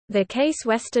The Case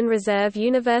Western Reserve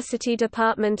University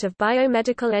Department of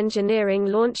Biomedical Engineering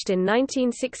launched in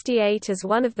 1968 as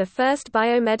one of the first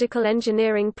biomedical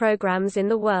engineering programs in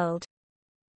the world.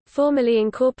 Formally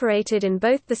incorporated in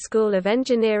both the School of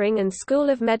Engineering and School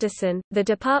of Medicine, the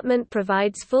department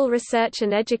provides full research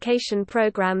and education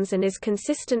programs and is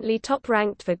consistently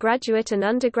top-ranked for graduate and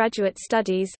undergraduate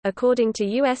studies, according to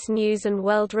U.S. News &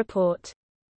 World Report.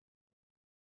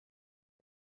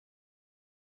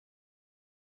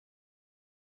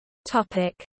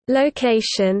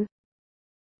 Location.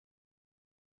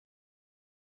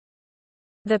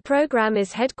 The program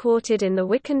is headquartered in the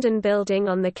Wickenden Building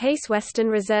on the Case Western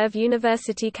Reserve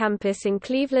University campus in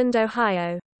Cleveland,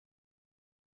 Ohio.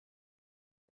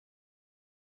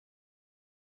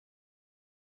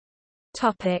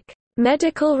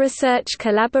 Medical research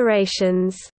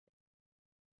collaborations.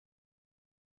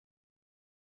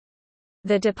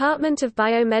 The Department of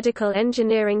Biomedical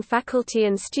Engineering faculty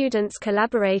and students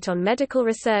collaborate on medical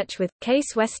research with,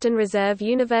 Case Western Reserve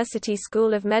University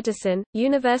School of Medicine,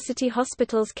 University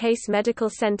Hospitals Case Medical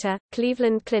Center,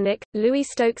 Cleveland Clinic, Louis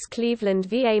Stokes Cleveland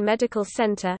VA Medical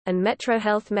Center, and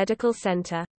MetroHealth Medical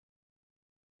Center.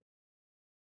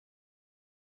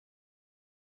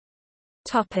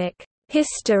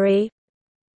 History.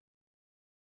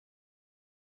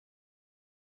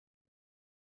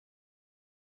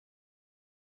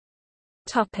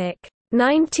 Topic: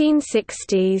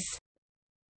 1960s.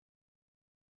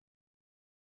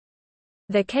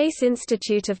 The Case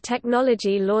Institute of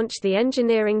Technology launched the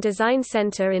Engineering Design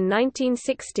Center in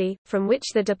 1960, from which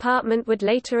the department would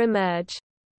later emerge.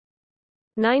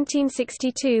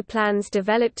 1962 plans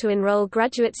developed to enroll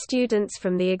graduate students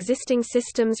from the existing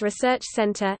Systems Research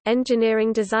Center,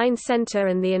 Engineering Design Center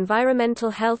and the Environmental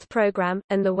Health Program,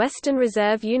 and the Western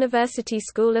Reserve University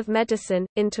School of Medicine,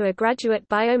 into a graduate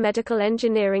biomedical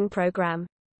engineering program.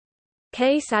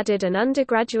 Case added an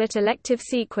undergraduate elective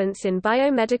sequence in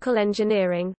biomedical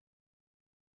engineering.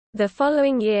 The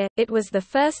following year, it was the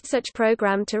first such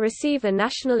program to receive a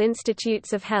National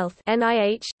Institutes of Health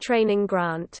 (NIH) training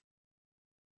grant.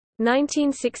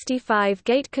 1965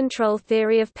 Gate control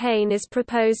theory of pain is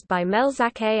proposed by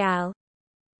Melzack et al.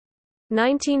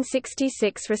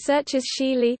 1966 Researchers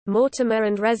Sheely, Mortimer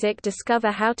and Resnick discover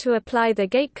how to apply the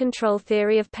gate control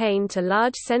theory of pain to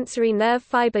large sensory nerve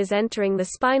fibers entering the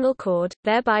spinal cord,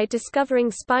 thereby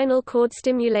discovering spinal cord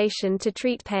stimulation to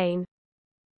treat pain.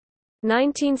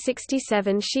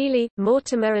 1967 Sheely,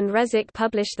 Mortimer and Resnick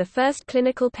publish the first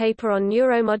clinical paper on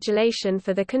neuromodulation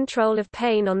for the control of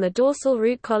pain on the dorsal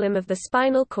root column of the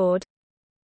spinal cord.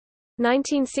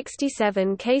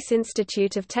 1967 Case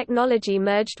Institute of Technology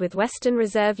merged with Western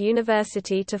Reserve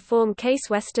University to form Case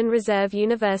Western Reserve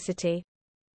University.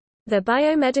 The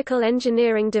Biomedical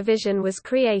Engineering Division was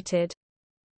created.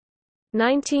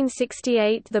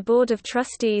 1968 The Board of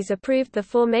Trustees approved the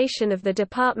formation of the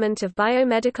Department of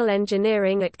Biomedical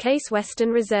Engineering at Case Western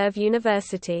Reserve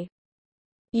University.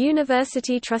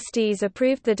 University trustees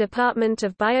approved the Department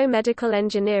of Biomedical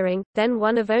Engineering, then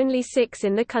one of only 6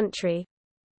 in the country.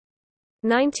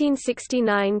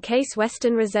 1969 Case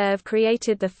Western Reserve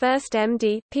created the first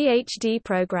MD, PhD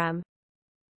program.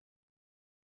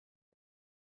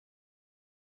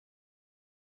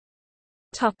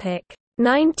 Topic: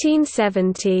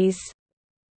 1970s.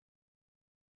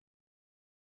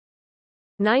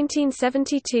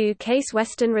 1972 Case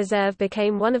Western Reserve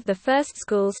became one of the first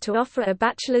schools to offer a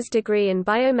bachelor's degree in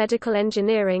biomedical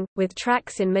engineering, with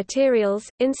tracks in materials,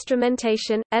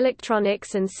 instrumentation,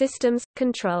 electronics and systems,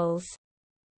 controls.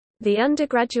 The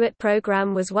undergraduate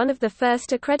program was one of the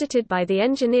first accredited by the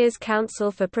Engineers Council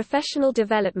for Professional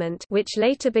Development, which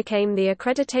later became the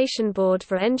Accreditation Board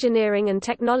for Engineering and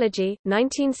Technology.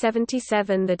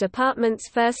 1977 The department's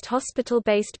first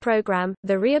hospital-based program,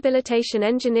 the Rehabilitation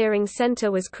Engineering Center,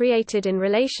 was created in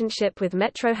relationship with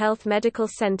MetroHealth Medical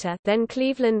Center, then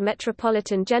Cleveland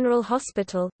Metropolitan General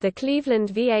Hospital, the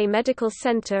Cleveland VA Medical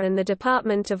Center and the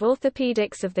Department of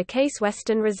Orthopedics of the Case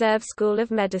Western Reserve School of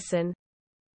Medicine.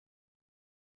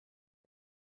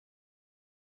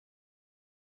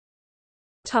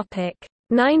 Topic: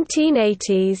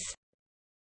 1980s.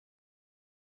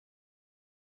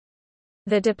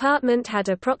 The department had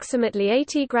approximately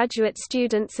 80 graduate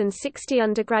students and 60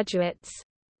 undergraduates.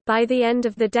 By the end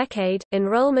of the decade,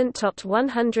 enrollment topped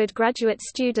 100 graduate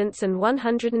students and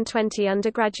 120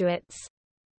 undergraduates.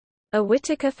 A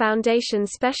Whitaker Foundation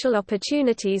Special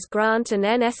Opportunities Grant and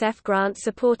NSF grant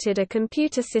supported a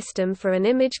computer system for an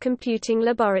image computing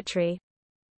laboratory.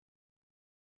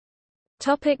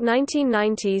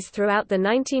 1990s. Throughout the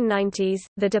 1990s,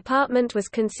 the department was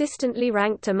consistently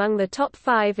ranked among the top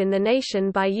 5 in the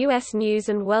nation by U.S. News &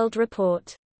 World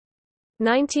Report.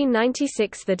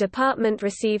 1996 the department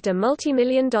received a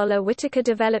multi-million-dollar Whitaker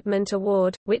Development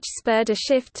Award, which spurred a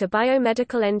shift to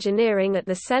biomedical engineering at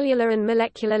the cellular and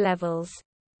molecular levels.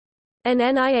 An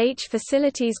NIH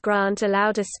facilities grant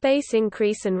allowed a space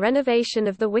increase and renovation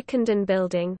of the Wickenden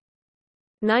building.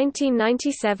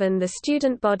 1997 the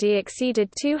student body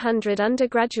exceeded 200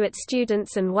 undergraduate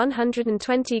students and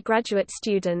 120 graduate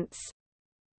students.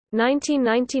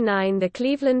 1999 the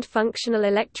Cleveland Functional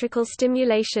Electrical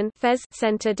Stimulation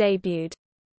Center debuted.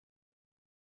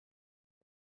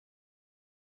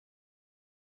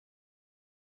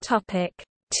 Topic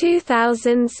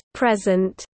 2000s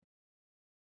present.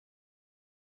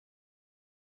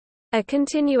 A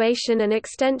continuation and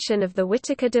extension of the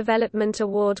Whitaker Development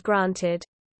Award granted.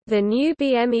 The new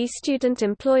BME student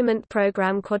employment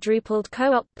program quadrupled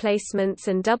co-op placements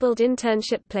and doubled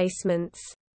internship placements.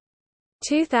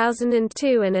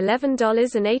 2002 an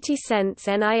 $11.80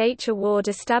 NIH award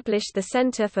established the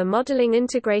Center for Modeling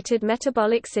Integrated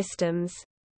Metabolic Systems.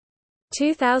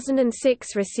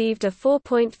 2006 received a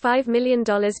 $4.5 million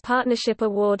partnership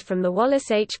award from the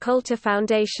Wallace H. Coulter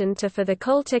Foundation for the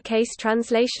Coulter Case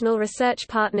Translational Research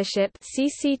Partnership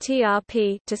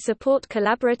 (CCTRP) to support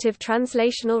collaborative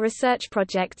translational research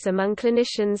projects among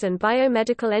clinicians and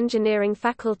biomedical engineering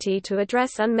faculty to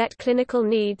address unmet clinical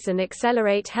needs and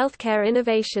accelerate healthcare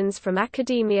innovations from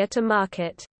academia to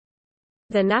market.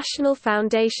 The National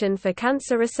Foundation for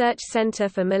Cancer Research Center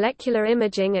for Molecular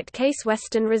Imaging at Case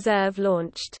Western Reserve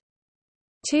launched.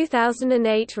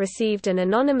 2008 received an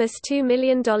anonymous $2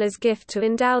 million gift to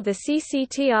endow the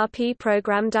CCTRP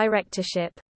program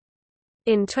directorship.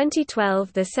 In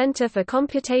 2012 the Center for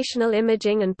Computational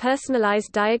Imaging and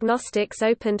Personalized Diagnostics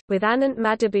opened, with Anant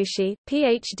Madabushi,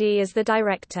 Ph.D. as the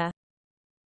director.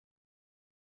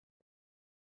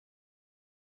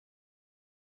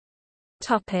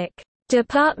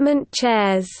 Department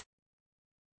chairs.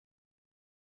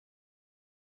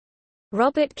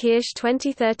 Robert Kirsch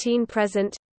 2013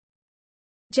 present.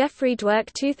 Jeffrey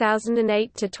Dwerk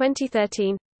 2008 to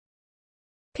 2013.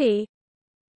 P.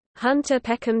 Hunter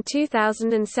Peckham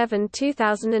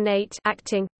 2007-2008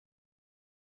 acting.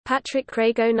 Patrick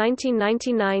Crago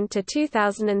 1999 to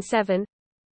 2007.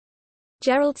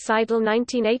 Gerald Seidel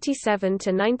 1987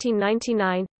 to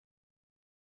 1999.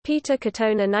 Peter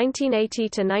Katona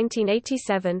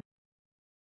 1980–1987,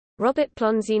 Robert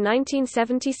Plonsey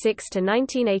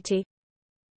 1976–1980,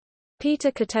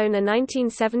 Peter Katona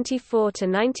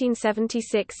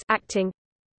 1974–1976 acting,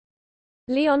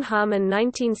 Leon Harmon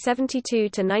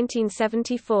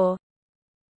 1972–1974,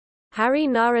 Harry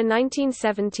Nara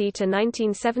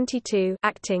 1970–1972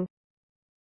 acting,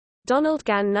 Donald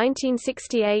Gann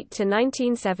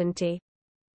 1968–1970.